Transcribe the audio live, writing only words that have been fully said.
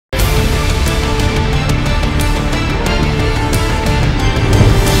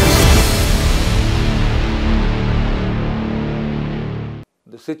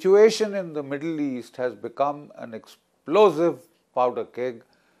situation in the Middle East has become an explosive powder keg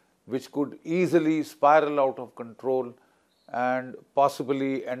which could easily spiral out of control and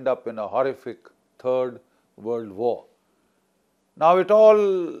possibly end up in a horrific third world war. Now, it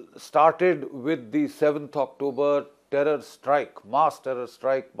all started with the 7th October terror strike, mass terror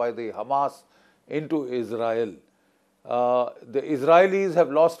strike by the Hamas into Israel. The Israelis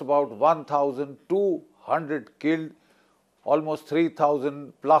have lost about 1,200 killed, almost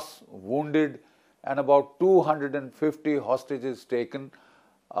 3,000 plus wounded, and about 250 hostages taken,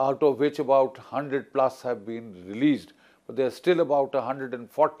 out of which about 100 plus have been released. But there are still about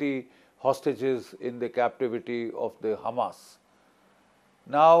 140 hostages in the captivity of the Hamas.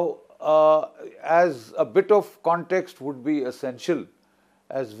 Now, as a bit of context would be essential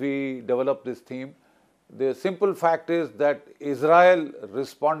as we develop this theme, the simple fact is that Israel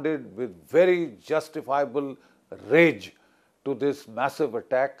responded with very justifiable rage to this massive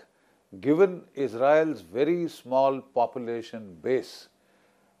attack, given Israel's very small population base.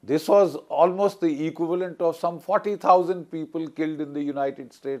 This was almost the equivalent of some 40,000 people killed in the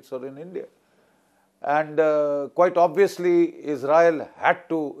United States or in India. And quite obviously, Israel had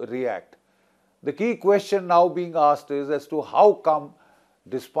to react. The key question now being asked is as to how come,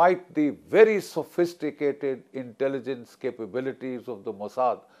 despite the very sophisticated intelligence capabilities of the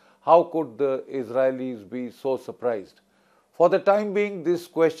Mossad, how could the Israelis be so surprised? For the time being, this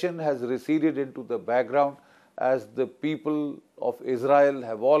question has receded into the background as the people of Israel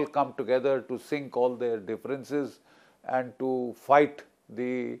have all come together to sink all their differences and to fight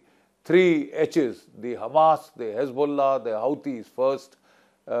the three H's, the Hamas, the Hezbollah, the Houthis first,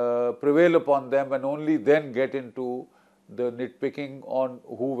 prevail upon them and only then get into the nitpicking on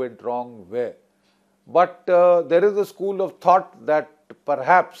who went wrong where. But there is a school of thought that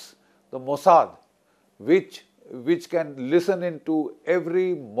perhaps the Mossad, which can listen into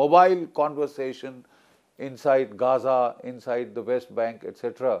every mobile conversation inside Gaza, inside the West Bank,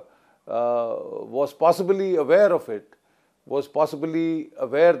 etc., was possibly aware of it, was possibly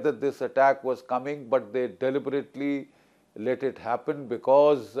aware that this attack was coming, but they deliberately let it happen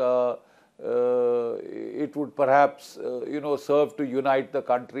because it would perhaps, serve to unite the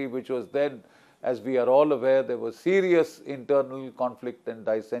country, which was then, as we are all aware, there was serious internal conflict and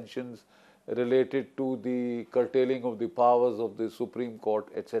dissensions related to the curtailing of the powers of the Supreme Court,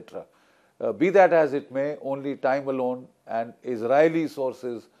 etc. Be that as it may, only time alone and Israeli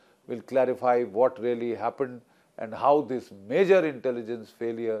sources will clarify what really happened and how this major intelligence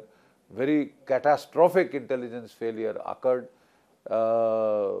failure, very catastrophic intelligence failure occurred.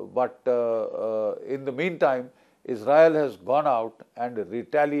 But in the meantime, Israel has gone out and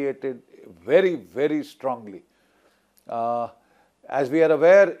retaliated very, very strongly. As we are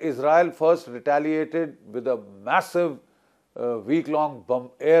aware, Israel first retaliated with a massive week-long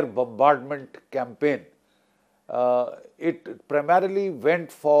air bombardment campaign. It primarily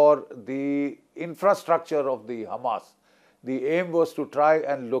went for the infrastructure of the Hamas. The aim was to try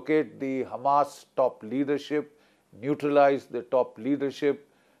and locate the Hamas top leadership, neutralize the top leadership,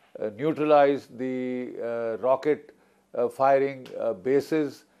 neutralize the rocket firing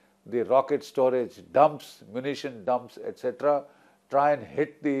bases, the rocket storage dumps, munition dumps, etc., try and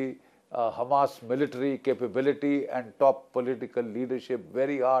hit the Hamas military capability and top political leadership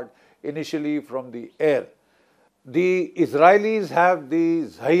very hard, initially from the air. The Israelis have the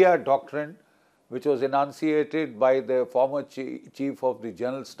Zahia doctrine, which was enunciated by the former chief of the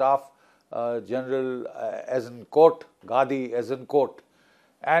general staff, General Gadi Eisenkot,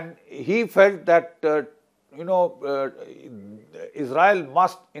 and he felt that Israel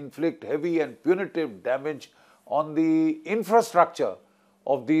must inflict heavy and punitive damage on the infrastructure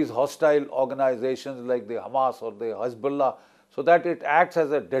of these hostile organizations like the Hamas or the Hezbollah, so that it acts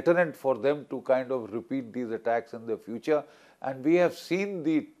as a deterrent for them to kind of repeat these attacks in the future. And we have seen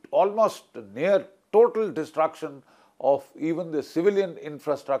the almost near total destruction of even the civilian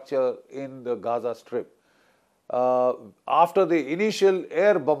infrastructure in the Gaza Strip. After the initial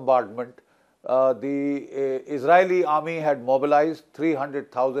air bombardment, the Israeli army had mobilized,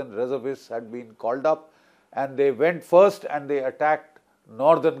 300,000 reservists had been called up, and they went first and they attacked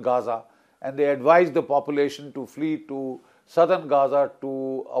northern Gaza, and they advised the population to flee to southern Gaza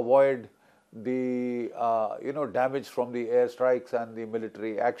to avoid the damage from the airstrikes and the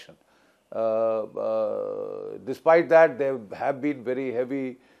military action. Despite that, there have been very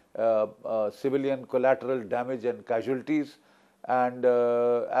heavy civilian collateral damage and casualties, and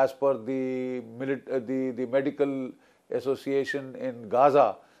as per the medical association in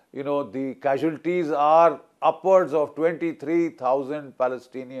Gaza, the casualties are upwards of 23,000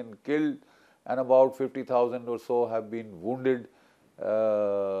 Palestinians killed and about 50,000 or so have been wounded.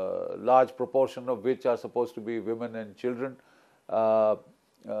 large proportion of which are supposed to be women and children.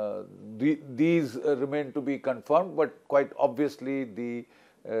 These remain to be confirmed, but quite obviously the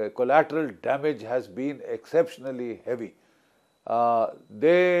collateral damage has been exceptionally heavy.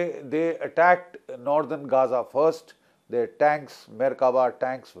 They attacked northern Gaza first. Their tanks, Merkaba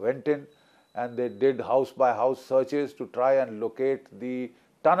tanks, went in and they did house-by-house searches to try and locate the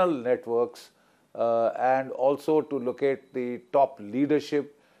tunnel networks and also to locate the top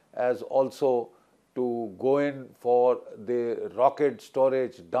leadership, as also to go in for the rocket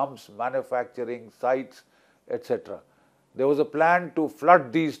storage dumps, manufacturing sites, etc. There was a plan to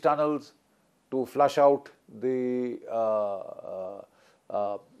flood these tunnels to flush out the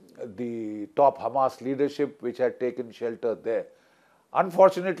top Hamas leadership which had taken shelter there.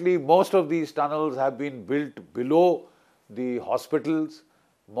 Unfortunately, most of these tunnels have been built below the hospitals,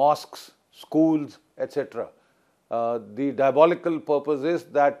 mosques, schools, etc. The diabolical purpose is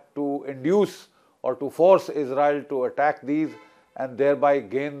that to induce or to force Israel to attack these and thereby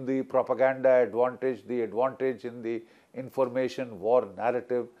gain the propaganda advantage, the advantage in the information war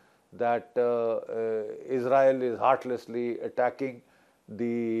narrative that Israel is heartlessly attacking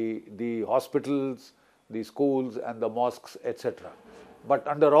the hospitals, the schools and the mosques, etc. But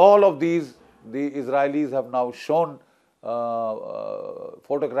under all of these, the Israelis have now shown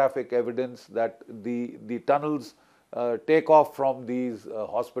photographic evidence that the tunnels take off from these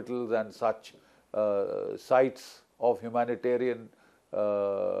hospitals and such sites of humanitarian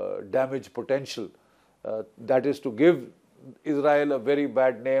damage potential. That is to give Israel a very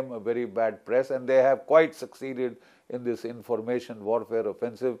bad name, a very bad press, and they have quite succeeded in this information warfare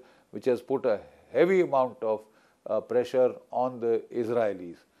offensive, which has put a heavy amount of pressure on the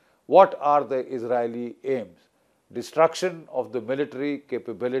Israelis. What are the Israeli aims? Destruction of the military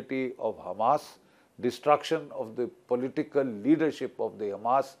capability of Hamas, destruction of the political leadership of the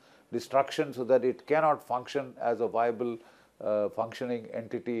Hamas, destruction so that it cannot function as a viable functioning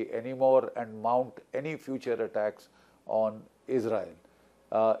entity anymore and mount any future attacks on Israel.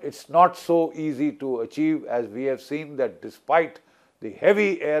 It's not so easy to achieve, as we have seen that despite the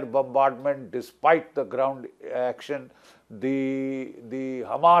heavy air bombardment, despite the ground action, the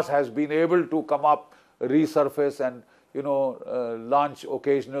Hamas has been able to come up, resurface and launch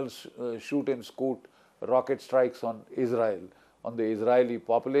occasional shoot and scoot rocket strikes on Israel, on the Israeli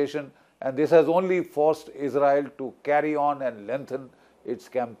population, and this has only forced Israel to carry on and lengthen its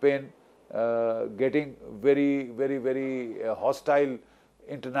campaign, getting very hostile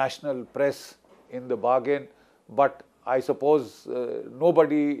international press in the bargain. But I suppose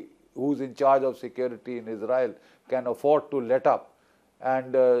nobody who's in charge of security in Israel can afford to let up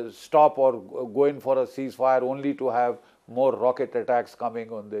and stop or go in for a ceasefire only to have more rocket attacks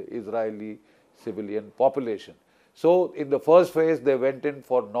coming on the Israeli civilian population. So in the first phase, they went in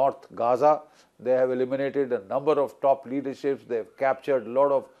for North Gaza. They have eliminated a number of top leaderships. They have captured a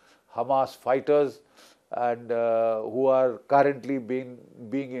lot of Hamas fighters and who are currently being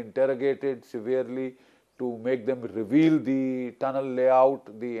interrogated severely to make them reveal the tunnel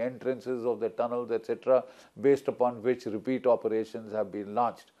layout, the entrances of the tunnels, etc., based upon which repeat operations have been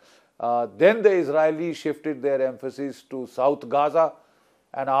launched. Then the Israelis shifted their emphasis to South Gaza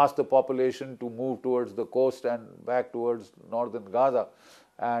and asked the population to move towards the coast and back towards northern Gaza.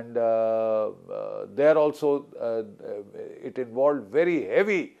 And there also it involved very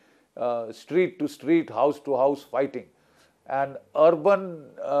heavy street to street, house to house fighting. And urban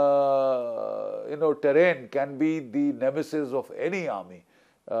terrain can be the nemesis of any army.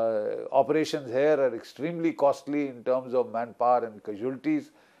 Operations here are extremely costly in terms of manpower and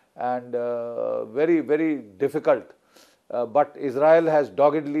casualties, and very difficult. But Israel has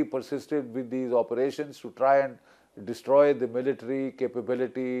doggedly persisted with these operations to try and destroy the military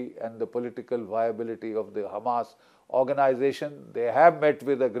capability and the political viability of the Hamas organization. They have met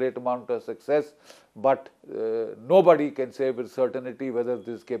with a great amount of success, but nobody can say with certainty whether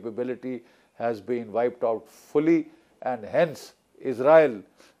this capability has been wiped out fully, and hence Israel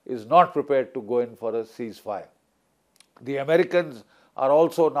is not prepared to go in for a ceasefire. The Americans are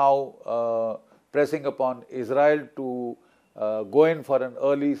also now pressing upon Israel to go in for an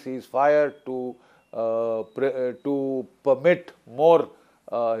early ceasefire, to permit more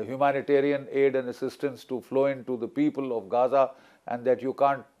humanitarian aid and assistance to flow into the people of Gaza, and that you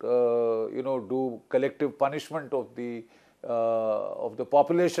can't do collective punishment of the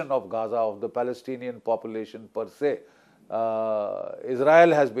population of Gaza, of the Palestinian population per se.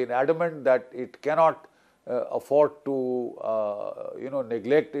 Israel has been adamant that it cannot afford to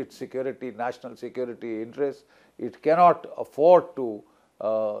neglect its security, national security interests. It cannot afford to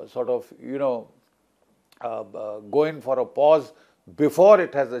go in for a pause before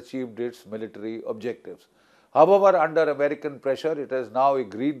it has achieved its military objectives. However, under American pressure, it has now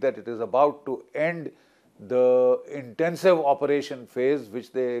agreed that it is about to end the intensive operation phase,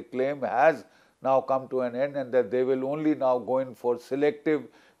 which they claim has now come to an end, and that they will only now go in for selective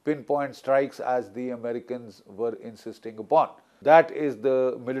pinpoint strikes as the Americans were insisting upon. That is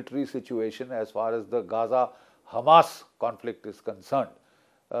the military situation as far as the Gaza-Hamas conflict is concerned.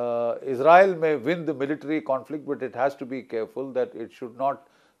 Israel may win the military conflict, but it has to be careful that it should not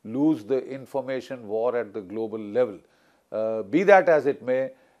lose the information war at the global level. Be that as it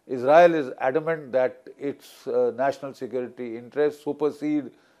may, Israel is adamant that its national security interests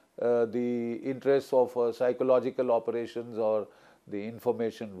supersede the interests of psychological operations or the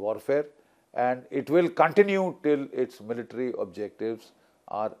information warfare, and it will continue till its military objectives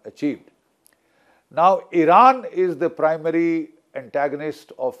are achieved. Now, Iran is the primary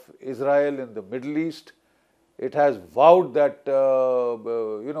antagonist of Israel in the Middle East. It has vowed that,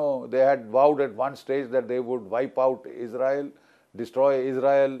 they had vowed at one stage that they would wipe out Israel, destroy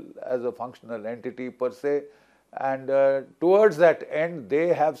Israel as a functional entity per se. And towards that end,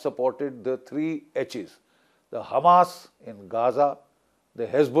 they have supported the three H's: the Hamas in Gaza, the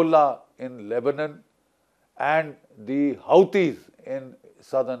Hezbollah in Lebanon, and the Houthis in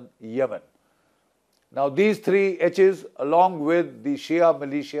southern Yemen. Now, these three H's, along with the Shia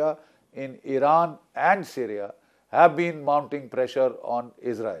militia in Iran and Syria, have been mounting pressure on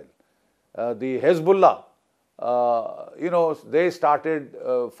Israel. The Hezbollah, they started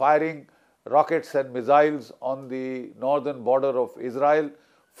firing rockets and missiles on the northern border of Israel,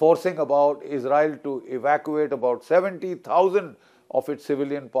 forcing about Israel to evacuate about 70,000 of its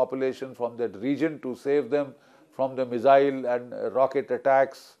civilian population from that region to save them from the missile and rocket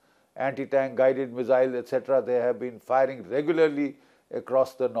attacks, anti-tank guided missiles, etc. They have been firing regularly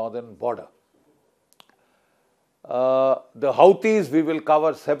across the northern border. The Houthis we will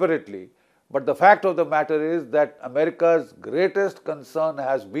cover separately, but the fact of the matter is that America's greatest concern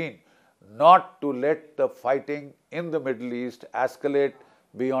has been not to let the fighting in the Middle East escalate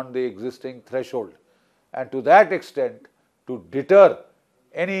beyond the existing threshold, and to that extent, to deter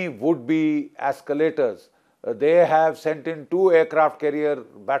any would-be escalators, they have sent in 2 aircraft carrier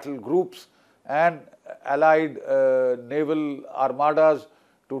battle groups and allied naval armadas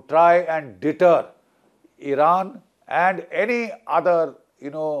to try and deter Iran and any other,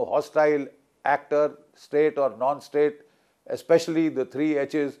 hostile actor, state or non-state, especially the three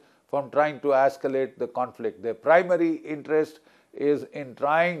H's, from trying to escalate the conflict. Their primary interest is in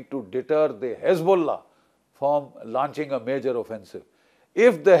trying to deter the Hezbollah from launching a major offensive.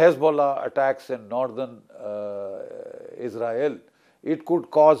 If the Hezbollah attacks in northern Israel, it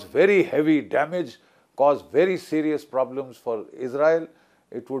could cause very heavy damage, cause very serious problems for Israel.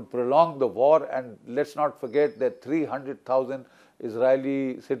 It would prolong the war, and let's not forget that 300,000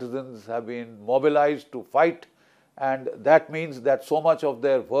 Israeli citizens have been mobilized to fight, and that means that so much of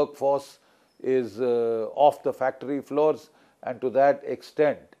their workforce is off the factory floors, and to that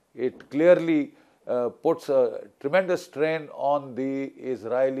extent, it clearly puts a tremendous strain on the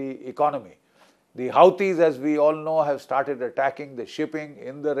Israeli economy. The Houthis, as we all know, have started attacking the shipping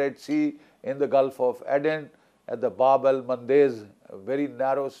in the Red Sea, in the Gulf of Aden, at the Bab el-Mandez, very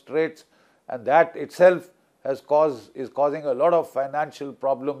narrow straits, and that itself is causing a lot of financial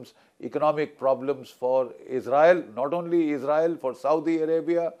problems, economic problems for Israel, not only Israel, for Saudi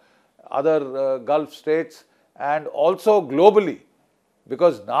Arabia, other Gulf states, and also globally,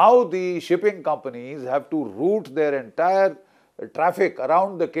 because now the shipping companies have to route their entire traffic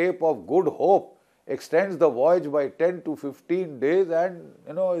around the Cape of Good Hope, extends the voyage by 10 to 15 days, and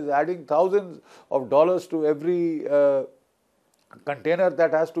is adding thousands of dollars to every container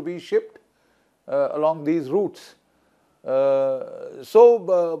that has to be shipped along these routes.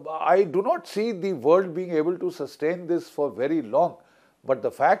 So I do not see the world being able to sustain this for very long. But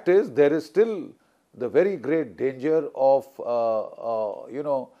the fact is, there is still the very great danger of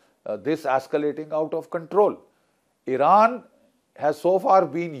this escalating out of control. Iran has so far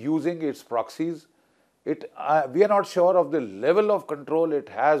been using its proxies. We are not sure of the level of control it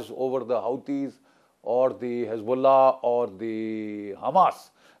has over the Houthis or the Hezbollah or the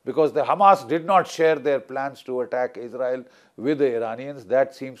Hamas, because the Hamas did not share their plans to attack Israel with the Iranians.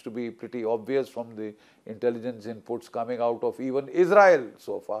 That seems to be pretty obvious from the intelligence inputs coming out of even Israel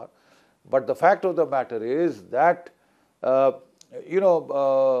so far. But the fact of the matter is that, there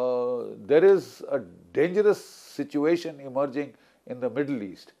is a dangerous situation emerging in the Middle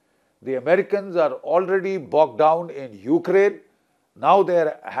East. The Americans are already bogged down in Ukraine. Now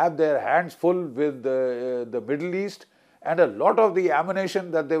they have their hands full with the Middle East, and a lot of the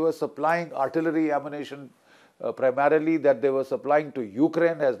ammunition that they were supplying, artillery ammunition primarily that they were supplying to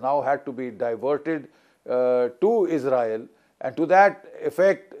Ukraine has now had to be diverted to Israel, and to that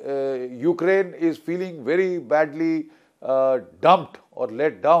effect Ukraine is feeling very badly dumped or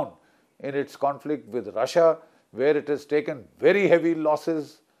let down in its conflict with Russia, where it has taken very heavy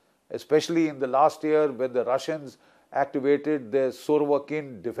losses, especially in the last year when the Russians activated their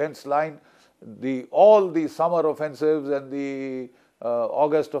Sorvakin defense line. All the summer offensives and the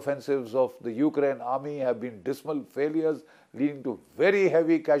August offensives of the Ukraine army have been dismal failures, leading to very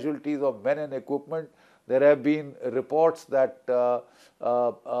heavy casualties of men and equipment. There have been reports that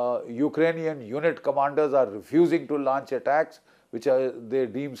Ukrainian unit commanders are refusing to launch attacks, which they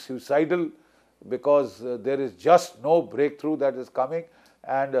deem suicidal, because there is just no breakthrough that is coming.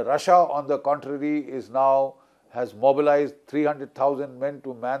 And Russia, on the contrary, has mobilized 300,000 men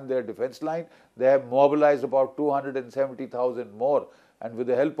to man their defense line. They have mobilized about 270,000 more, and with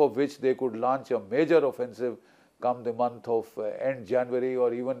the help of which they could launch a major offensive come the month of end January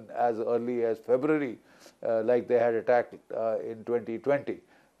or even as early as February, like they had attacked in 2020.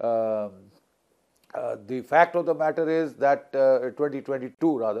 The fact of the matter is that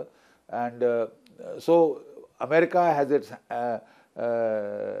 2022 rather, and so America has its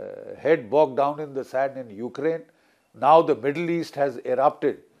head bogged down in the sand in Ukraine. Now the Middle East has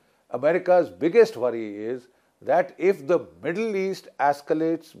erupted. America's biggest worry is that if the Middle East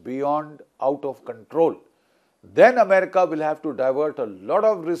escalates beyond out of control, then America will have to divert a lot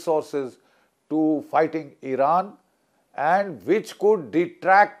of resources to fighting Iran, and which could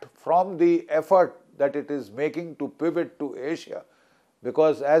detract from the effort that it is making to pivot to Asia.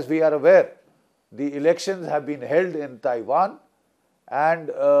 Because as we are aware, the elections have been held in Taiwan, and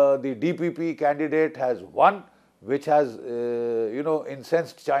the DPP candidate has won, which has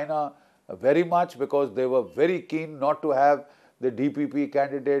incensed China very much, because they were very keen not to have the DPP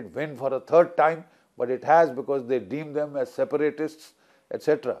candidate win for a third time, but it has, because they deem them as separatists,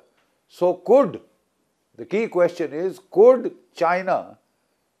 etc. So the key question is, could China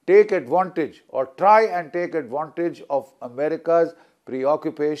take advantage or try and take advantage of America's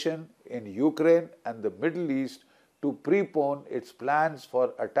preoccupation in Ukraine and the Middle East to prepone its plans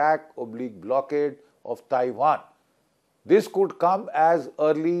for attack/blockade of Taiwan? This could come as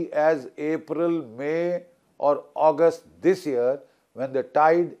early as April, May or August this year, when the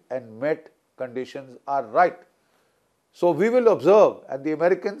tide and met conditions are right. So we will observe, and the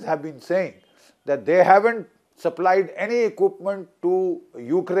Americans have been saying that they haven't supplied any equipment to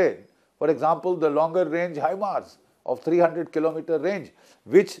Ukraine. For example, the longer range HIMARS of 300-kilometer range,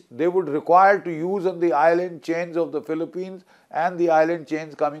 which they would require to use on the island chains of the Philippines and the island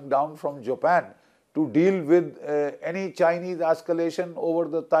chains coming down from Japan to deal with any Chinese escalation over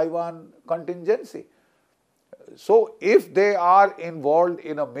the Taiwan contingency. So if they are involved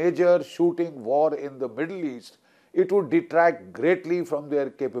in a major shooting war in the Middle East, it would detract greatly from their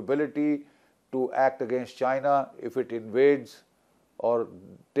capability to act against China if it invades or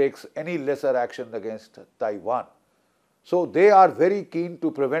takes any lesser action against Taiwan. So they are very keen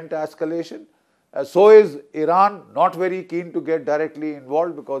to prevent escalation. So is Iran not very keen to get directly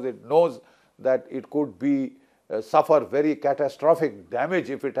involved, because it knows that it could suffer very catastrophic damage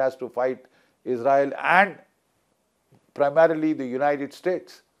if it has to fight Israel and primarily the United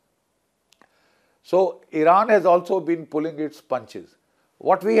States. So Iran has also been pulling its punches.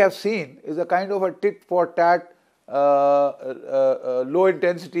 What we have seen is a kind of a tit-for-tat,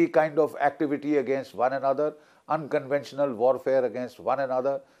 low-intensity kind of activity against one another, unconventional warfare against one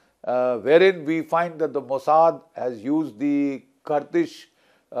another, wherein we find that the Mossad has used the Kurdish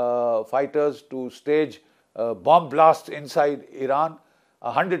fighters to stage bomb blasts inside Iran.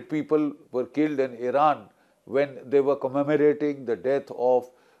 100 people were killed in Iran when they were commemorating the death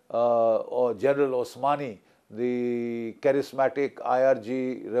of General Osmani, the charismatic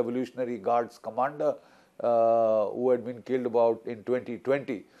IRG Revolutionary Guards commander, who had been killed in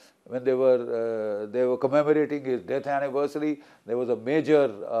 2020. When they were commemorating his death anniversary, there was a major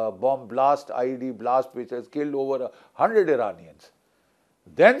bomb blast, IED blast, which has killed over 100 Iranians.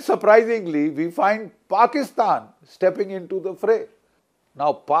 Then surprisingly, we find Pakistan stepping into the fray.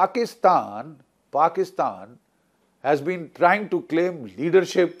 Now Pakistan has been trying to claim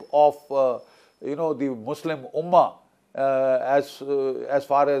leadership of the Muslim Ummah as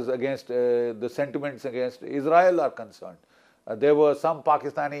far as against the sentiments against Israel are concerned. There were some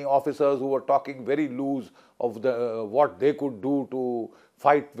Pakistani officers who were talking very loose of what they could do to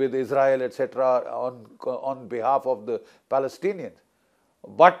fight with Israel, etc., on behalf of the Palestinians.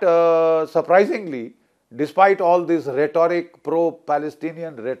 But surprisingly, despite all this rhetoric,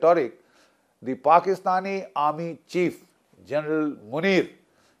 pro-Palestinian rhetoric, the Pakistani army chief, General Munir,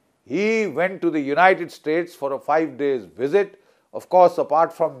 He went to the United States for a 5-day visit. Of course,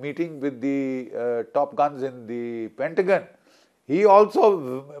 apart from meeting with the top guns in the Pentagon, he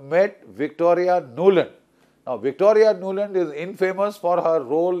also met Victoria Nuland. Now, Victoria Nuland is infamous for her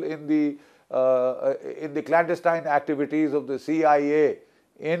role in the clandestine activities of the CIA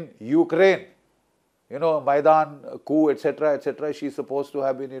in Ukraine. You know, Maidan coup, etc., etc. She's supposed to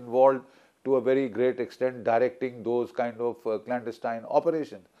have been involved to a very great extent, directing those kind of clandestine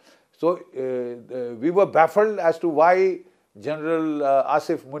operations. So, we were baffled as to why General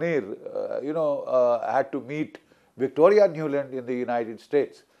Asif Munir, had to meet Victoria Nuland in the United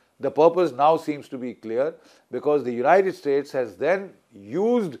States. The purpose now seems to be clear, because the United States has then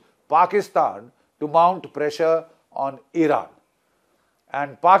used Pakistan to mount pressure on Iran.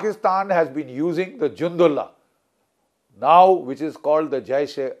 And Pakistan has been using the Jundullah, now which is called the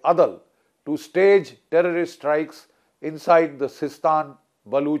Jaish-e-Adal, to stage terrorist strikes inside the Sistan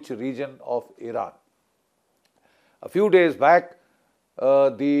Baluch region of Iran. A few days back,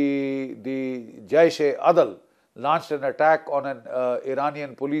 the Jaish-e-Adal launched an attack on an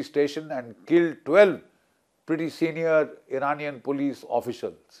Iranian police station and killed 12 pretty senior Iranian police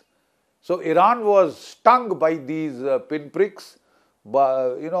officials. So Iran was stung by these pinpricks,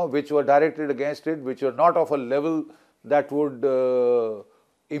 which were directed against it, which were not of a level that would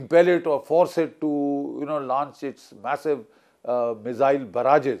impel it or force it to launch its massive missile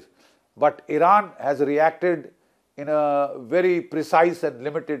barrages. But Iran has reacted in a very precise and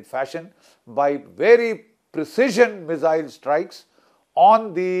limited fashion by very precision missile strikes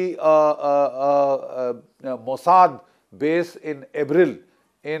on the Mossad base in Erbil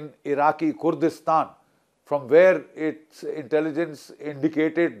in Iraqi Kurdistan, from where its intelligence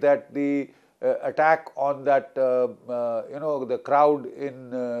indicated that the attack on that, the crowd in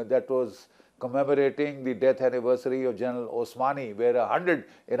that was commemorating the death anniversary of General Osmani, where 100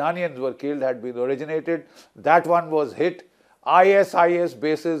 Iranians were killed, had been originated. That one was hit. ISIS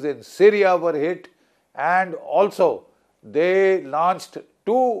bases in Syria were hit, and also they launched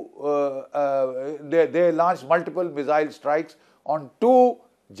multiple missile strikes on 2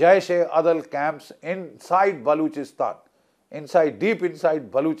 Jaish-e-Adal camps inside Baluchistan, deep inside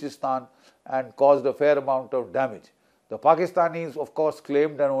Baluchistan, and caused a fair amount of damage. The Pakistanis, of course,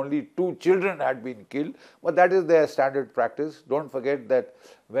 claimed that only 2 children had been killed, but that is their standard practice. Don't forget that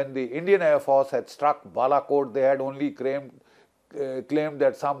when the Indian Air Force had struck Balakot, they had only claimed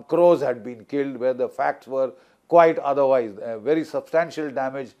that some crows had been killed, where the facts were quite otherwise. Very substantial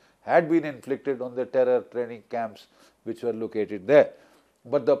damage had been inflicted on the terror training camps which were located there.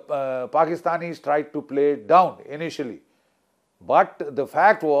 But the Pakistanis tried to play it down initially. But the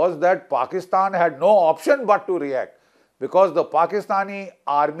fact was that Pakistan had no option but to react, because the Pakistani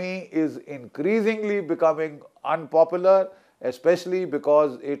army is increasingly becoming unpopular, especially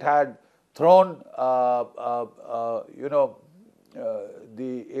because it had thrown the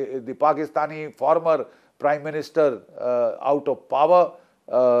Pakistani former Prime Minister out of power,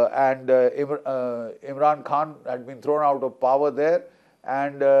 and Imran Khan had been thrown out of power there,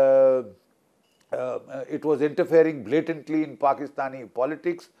 and it was interfering blatantly in Pakistani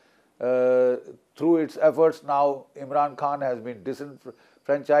politics. Through its efforts, now Imran Khan has been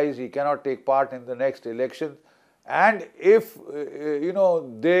disenfranchised. He cannot take part in the next election. And if,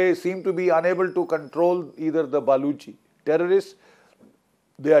 they seem to be unable to control either the Baluchi terrorists,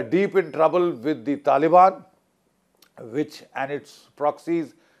 they are deep in trouble with the Taliban, and its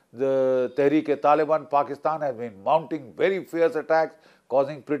proxies, the Tehreek-e-Taliban Pakistan, has been mounting very fierce attacks,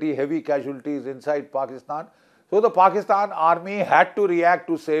 causing pretty heavy casualties inside Pakistan. So the Pakistan army had to react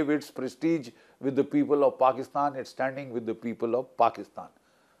to save its prestige with the people of Pakistan, its standing with the people of Pakistan.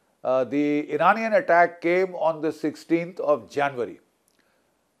 The Iranian attack came on the 16th of January.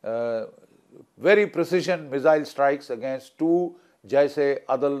 Very precision missile strikes against 2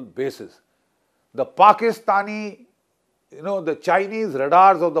 Jaish-e-Adal bases. The Pakistani, the Chinese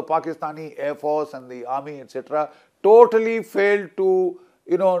radars of the Pakistani Air Force and the army, etc., totally failed to,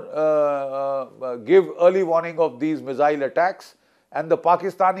 give early warning of these missile attacks. And the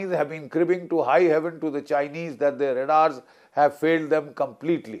Pakistanis have been cribbing to high heaven to the Chinese that their radars have failed them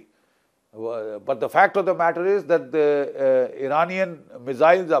completely. But the fact of the matter is that the Iranian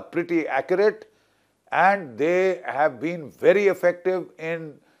missiles are pretty accurate, and they have been very effective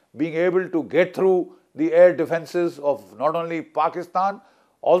in being able to get through the air defenses of not only Pakistan,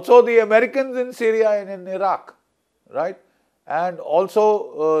 also the Americans in Syria and in Iraq, right? And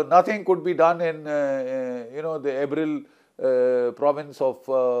also nothing could be done in the Erbil province of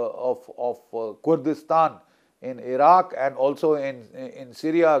Kurdistan in Iraq, and also in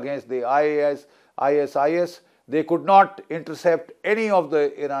Syria against the ISIS. they could not intercept any of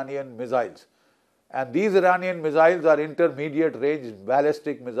the Iranian missiles. And these Iranian missiles are intermediate range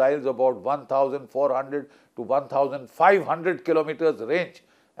ballistic missiles, about 1,400 to 1,500 kilometers range,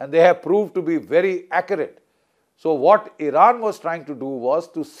 and they have proved to be very accurate. So what Iran was trying to do was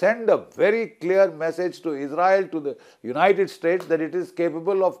to send a very clear message to Israel, to the United States, that it is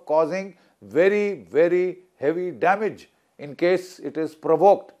capable of causing very, very heavy damage in case it is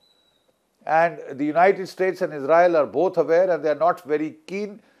provoked. And the United States and Israel are both aware, and they are not very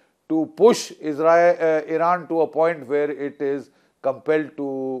keen to push Iran to a point where it is compelled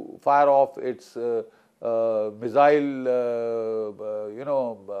to fire off its missile,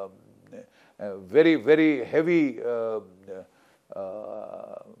 very, very heavy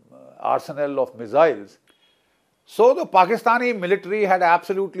arsenal of missiles. So the Pakistani military had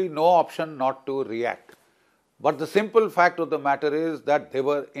absolutely no option not to react. But the simple fact of the matter is that they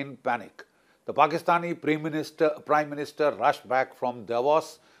were in panic. The Pakistani Prime Minister rushed back from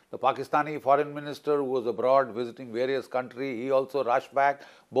Davos. The Pakistani Foreign Minister, who was abroad visiting various countries, he also rushed back.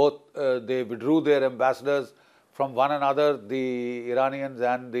 Both they withdrew their ambassadors from one another, the Iranians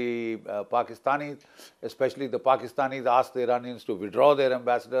and the Pakistanis. Especially the Pakistanis asked the Iranians to withdraw their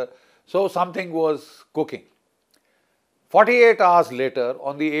ambassador. So something was cooking. 48 hours later,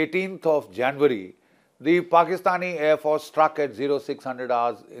 on the 18th of January, the Pakistani Air Force struck at 0600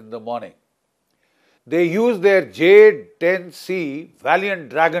 hours in the morning. They used their J-10C Valiant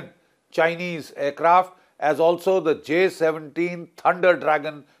Dragon Chinese aircraft, as also the J-17 Thunder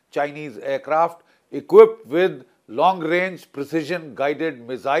Dragon Chinese aircraft, equipped with long-range precision-guided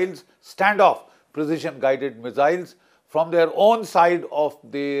missiles, standoff precision-guided missiles. From their own side of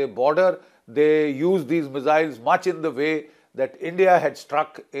the border, they used these missiles much in the way that India had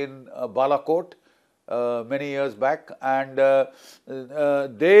struck in Balakot many years back, and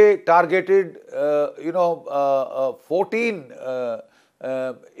they targeted 14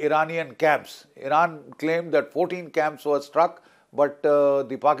 Iranian camps. Iran claimed that 14 camps were struck, but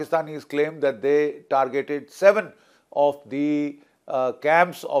the Pakistanis claimed that they targeted 7 of the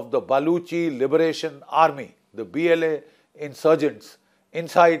camps of the Baluchi Liberation Army, the BLA insurgents,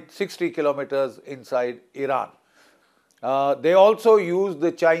 inside 60 kilometers inside Iran. They also used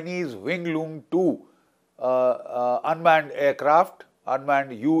the Chinese Wing-Lung 2 unmanned aircraft,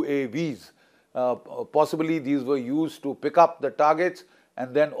 unmanned UAVs. Possibly these were used to pick up the targets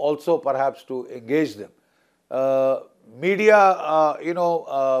and then also perhaps to engage them. Media,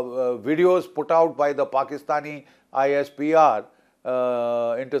 videos put out by the Pakistani ISPR,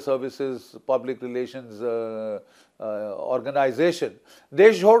 Inter-Services Public Relations Organization,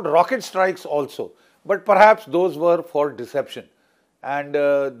 they showed rocket strikes also, but perhaps those were for deception. And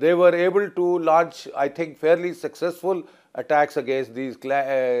they were able to launch, I think, fairly successful attacks against these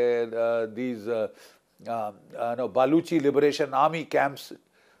Baluchi Liberation Army camps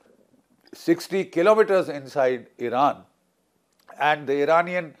 60 kilometers inside Iran. And the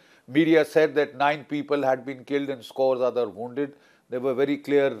Iranian media said that 9 people had been killed and scores other wounded. There were very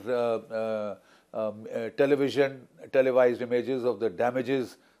clear televised images of the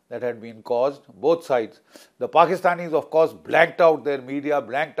damages that had been caused, both sides. The Pakistanis, of course, blanked out their media,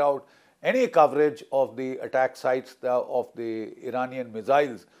 blanked out any coverage of the attack sites of the Iranian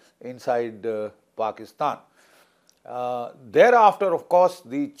missiles inside Pakistan. Thereafter, of course,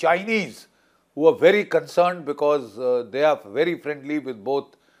 the Chinese, who are very concerned because they are very friendly with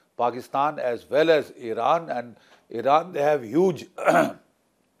both Pakistan as well as Iran, and Iran, they have huge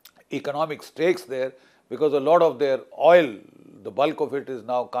economic stakes there because a lot of their oil, the bulk of it is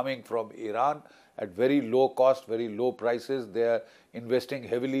now coming from Iran at very low cost, very low prices. They are investing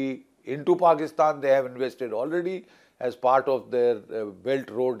heavily into Pakistan. They have invested already as part of their Belt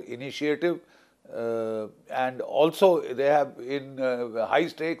Road initiative. And also they have in high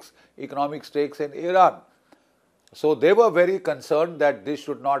stakes, economic stakes in Iran. So they were very concerned that this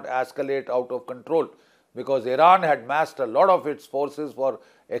should not escalate out of control, because Iran had massed a lot of its forces for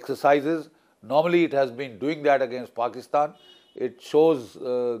exercises. Normally it has been doing that against Pakistan. It shows,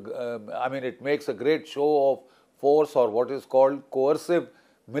 it makes a great show of force, or what is called coercive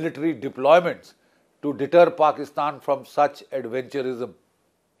military deployments to deter Pakistan from such adventurism.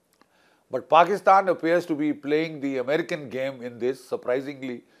 But Pakistan appears to be playing the American game in this,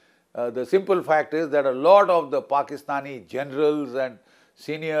 surprisingly. The simple fact is that a lot of the Pakistani generals and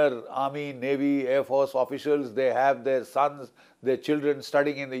senior army, navy, air force officials, they have their sons, their children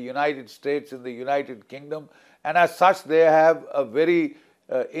studying in the United States, in the United Kingdom, and as such they have a very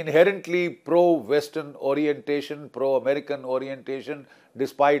inherently pro-Western orientation, pro-American orientation,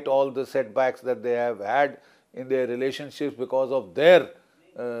 despite all the setbacks that they have had in their relationships because of their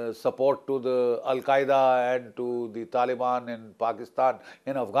support to the Al-Qaeda and to the Taliban in Pakistan,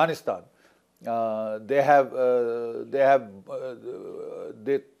 in Afghanistan. They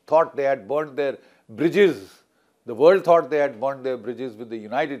thought they had burned their bridges. The world thought they had burned their bridges with the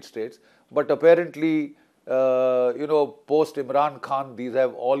United States, but apparently, post Imran Khan, these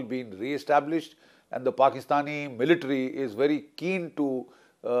have all been re-established, and the Pakistani military is very keen to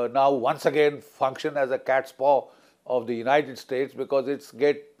now once again function as a cat's paw of the United States, because it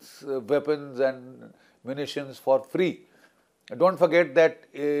gets weapons and munitions for free. Don't forget that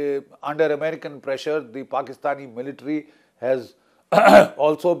under American pressure, the Pakistani military has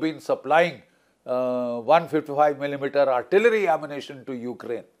also been supplying 155mm artillery ammunition to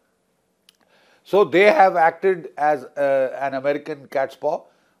Ukraine. So they have acted as an American cat's paw,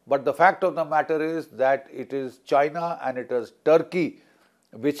 but the fact of the matter is that it is China and it is Turkey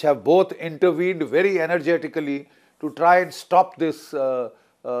which have both intervened very energetically to try and stop this, from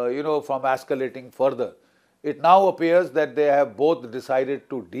escalating further. It now appears that they have both decided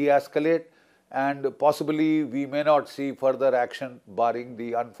to de-escalate, and possibly we may not see further action barring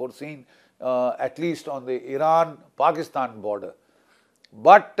the unforeseen, at least on the Iran-Pakistan border.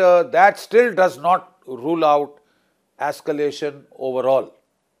 But that still does not rule out escalation overall.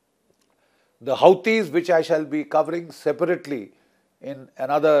 The Houthis, which I shall be covering separately in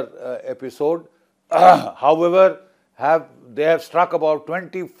another episode, however, they have struck about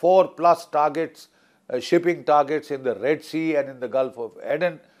 24 plus targets, shipping targets in the Red Sea and in the Gulf of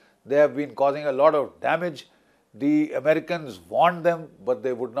Aden. They have been causing a lot of damage. The Americans warned them, but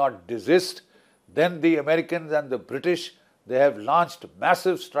they would not desist. Then the Americans and the British, they have launched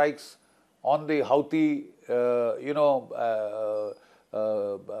massive strikes on the Houthi,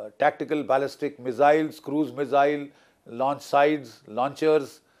 tactical ballistic missiles, cruise missile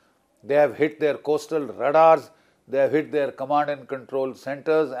launchers. They have hit their coastal radars. They have hit their command and control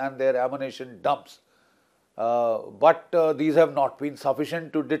centers and their ammunition dumps. But these have not been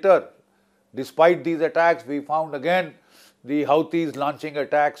sufficient to deter. Despite these attacks, we found again the Houthis launching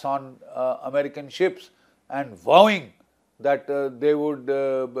attacks on American ships and vowing that they would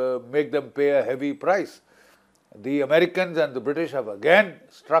make them pay a heavy price. The Americans and the British have again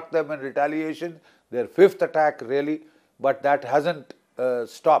struck them in retaliation, their fifth attack really, but that hasn't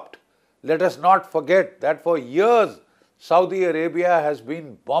stopped. Let us not forget that for years Saudi Arabia has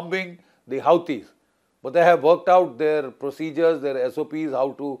been bombing the Houthis, but they have worked out their procedures, their SOPs,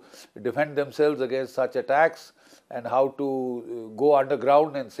 how to defend themselves against such attacks and how to go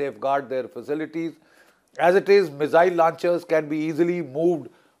underground and safeguard their facilities. As it is, missile launchers can be easily moved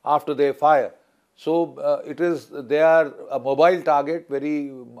after they fire. So they are a mobile target,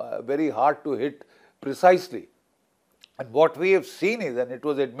 very hard to hit precisely. And what we have seen is, and it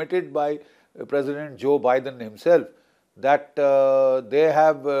was admitted by President Joe Biden himself, that they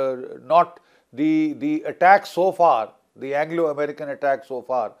have not, the attacks so far, the Anglo-American attacks so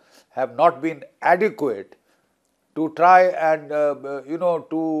far, have not been adequate to try and,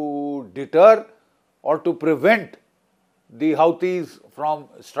 to deter or to prevent the Houthis from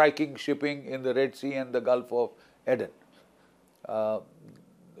striking shipping in the Red Sea and the Gulf of Aden. The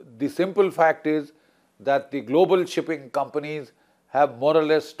simple fact is that the global shipping companies have more or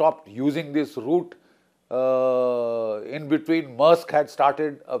less stopped using this route. In between, Maersk had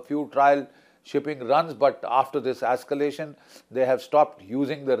started a few trial shipping runs, but after this escalation, they have stopped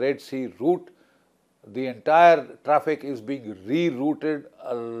using the Red Sea route. The entire traffic is being rerouted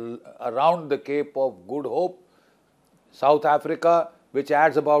around the Cape of Good Hope, South Africa, which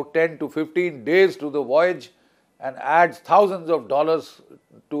adds about 10 to 15 days to the voyage and adds thousands of dollars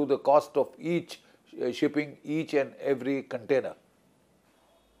to the cost of shipping each and every container.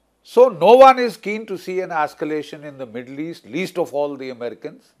 So no one is keen to see an escalation in the Middle East, least of all the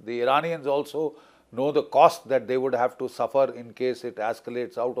Americans. The Iranians also know the cost that they would have to suffer in case it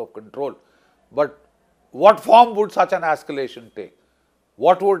escalates out of control. But what form would such an escalation take?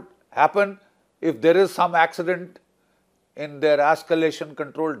 What would happen if there is some accident in their escalation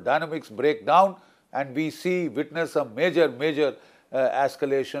control dynamics break down and we witness a major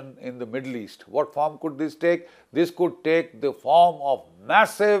escalation in the Middle East? What form could this take? This could take the form of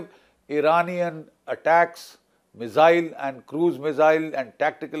massive Iranian attacks, missile and cruise missile and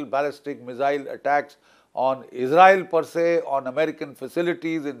tactical ballistic missile attacks on Israel per se, on American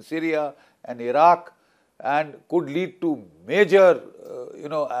facilities in Syria and Iraq, and could lead to major,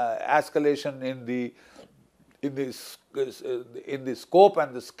 escalation in the scope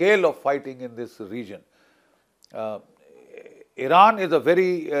and the scale of fighting in this region. Iran is a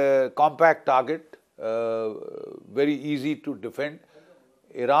very compact target, very easy to defend.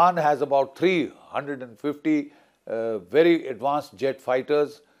 Iran has about 350 very advanced jet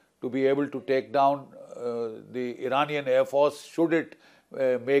fighters to be able to take down the Iranian Air Force should it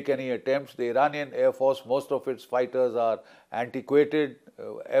make any attempts. The Iranian Air Force, most of its fighters are antiquated,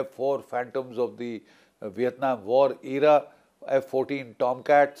 F-4 Phantoms of the Vietnam War era, F-14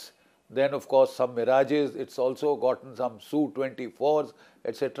 Tomcats, then of course some Mirages. It's also gotten some Su-24s,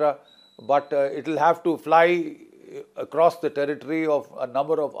 etc. But it will have to fly across the territory of a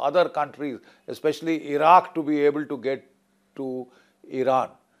number of other countries, especially Iraq, to be able to get to Iran.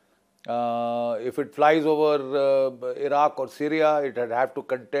 If it flies over Iraq or Syria, it would have to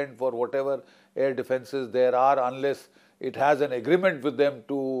contend for whatever air defenses there are, unless it has an agreement with them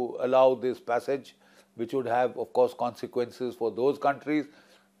to allow this passage, which would have, of course, consequences for those countries.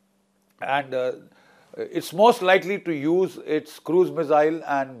 And it's most likely to use its cruise missile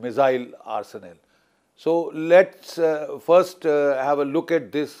and missile arsenal. So let's first have a look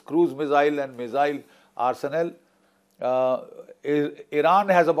at this cruise missile and missile arsenal. Iran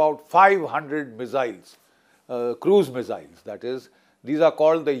has about 500 missiles, cruise missiles, that is. These are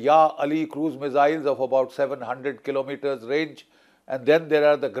called the Ya Ali cruise missiles of about 700 kilometers range. And then there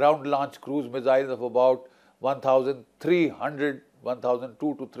are the ground-launched cruise missiles of about 1,200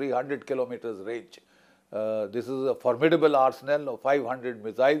 to 300 kilometers range. This is a formidable arsenal of 500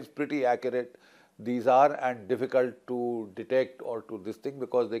 missiles, pretty accurate these are, and difficult to detect or to this thing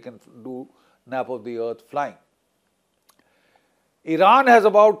because they can do nap of the earth flying. Iran has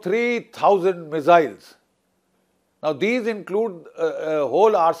about 3,000 missiles. Now these include a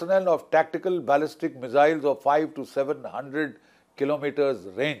whole arsenal of tactical ballistic missiles of 500 to 700 kilometers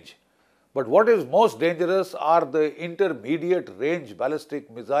range. But what is most dangerous are the intermediate range ballistic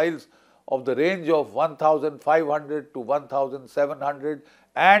missiles of the range of 1,500 to 1,700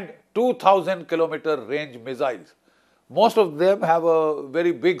 and 2,000 kilometer range missiles. Most of them have a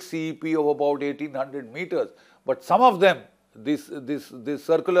very big CEP of about 1,800 meters, but some of them, this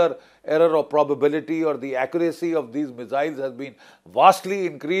circular error of probability or the accuracy of these missiles has been vastly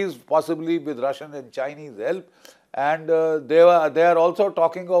increased, possibly with Russian and Chinese help. And they are also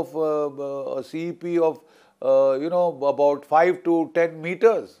talking of a CEP of about 5 to 10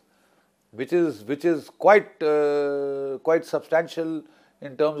 meters, which is quite substantial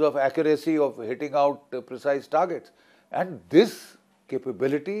in terms of accuracy of hitting out precise targets. And this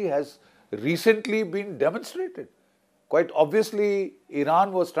capability has recently been demonstrated. Quite obviously,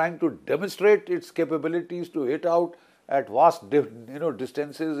 Iran was trying to demonstrate its capabilities to hit out at vast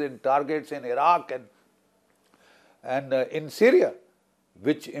distances in targets in Iraq and in Syria,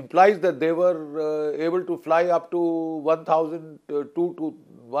 which implies that they were able to fly up to 1,002 to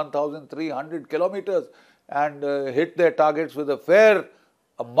 1,300 kilometers and hit their targets with a fair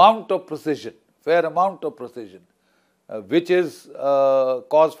amount of precision, which is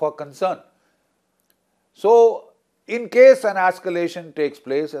cause for concern. So, in case an escalation takes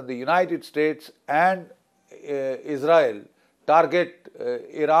place and the United States and Israel target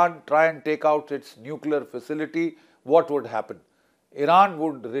Iran, try and take out its nuclear facility, what would happen? Iran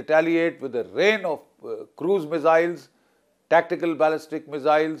would retaliate with a rain of cruise missiles, tactical ballistic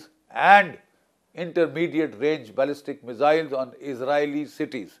missiles and intermediate range ballistic missiles on Israeli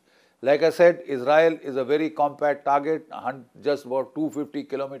cities. Like I said, Israel is a very compact target, just about 250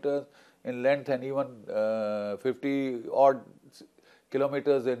 kilometers in length and even 50 odd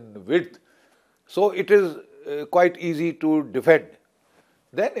kilometers in width. So it is quite easy to defend.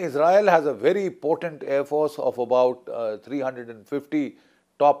 Then Israel has a very potent air force of about 350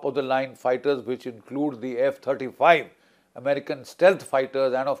 top-of-the-line fighters, which include the F-35 American stealth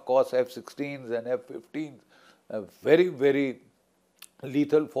fighters and of course F-16s and F-15s, very, very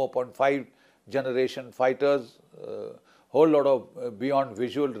lethal 4.5 generation fighters, whole lot of beyond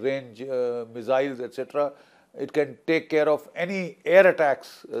visual range missiles, etc. It can take care of any air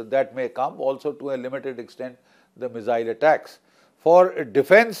attacks that may come, also to a limited extent the missile attacks. For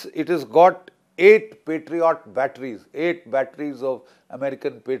defense, it has got 8 Patriot batteries, 8 batteries of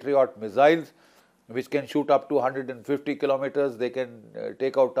American Patriot missiles, which can shoot up to 150 kilometers. They can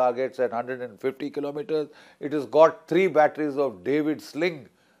take out targets at 150 kilometers. It has got 3 batteries of David Sling,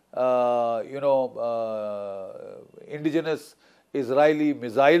 indigenous Israeli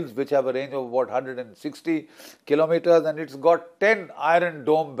missiles, which have a range of about 160 kilometers, and it's got 10 Iron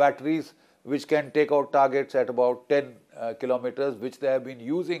Dome batteries, which can take out targets at about 10 kilometers, which they have been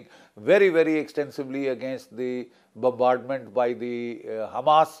using very, very extensively against the bombardment by the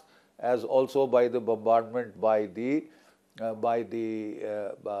Hamas, as also by the bombardment by the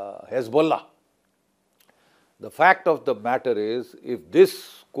Hezbollah. The fact of the matter is, if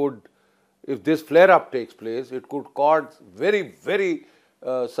this flare-up takes place, it could cause very, very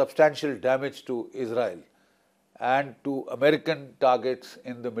substantial damage to Israel. and to American targets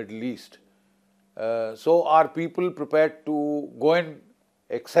in the Middle East. So are people prepared to go and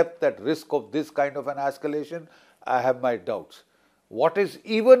accept that risk of this kind of an escalation? I have my doubts. What is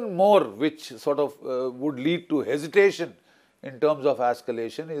even more, which sort of would lead to hesitation in terms of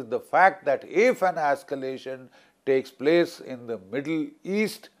escalation, is the fact that if an escalation takes place in the Middle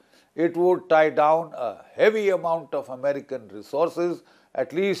East, it would tie down a heavy amount of American resources,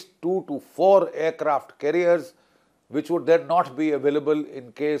 at least 2 to 4 aircraft carriers, which would then not be available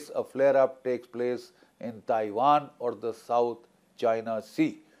in case a flare-up takes place in Taiwan or the South China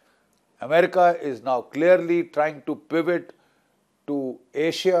Sea. America is now clearly trying to pivot to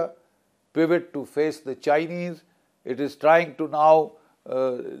Asia, pivot to face the Chinese. It is trying to now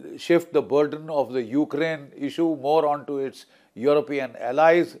shift the burden of the Ukraine issue more onto its European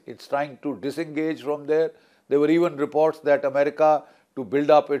allies. It's trying to disengage from there. There were even reports that America, to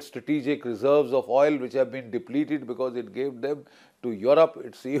build up its strategic reserves of oil, which have been depleted because it gave them to Europe.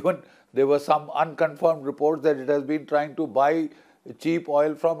 There were some unconfirmed reports that it has been trying to buy cheap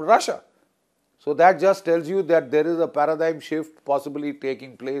oil from Russia. So that just tells you that there is a paradigm shift possibly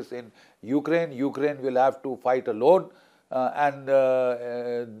taking place in Ukraine. Ukraine will have to fight alone and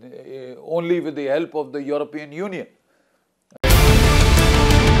only with the help of the European Union.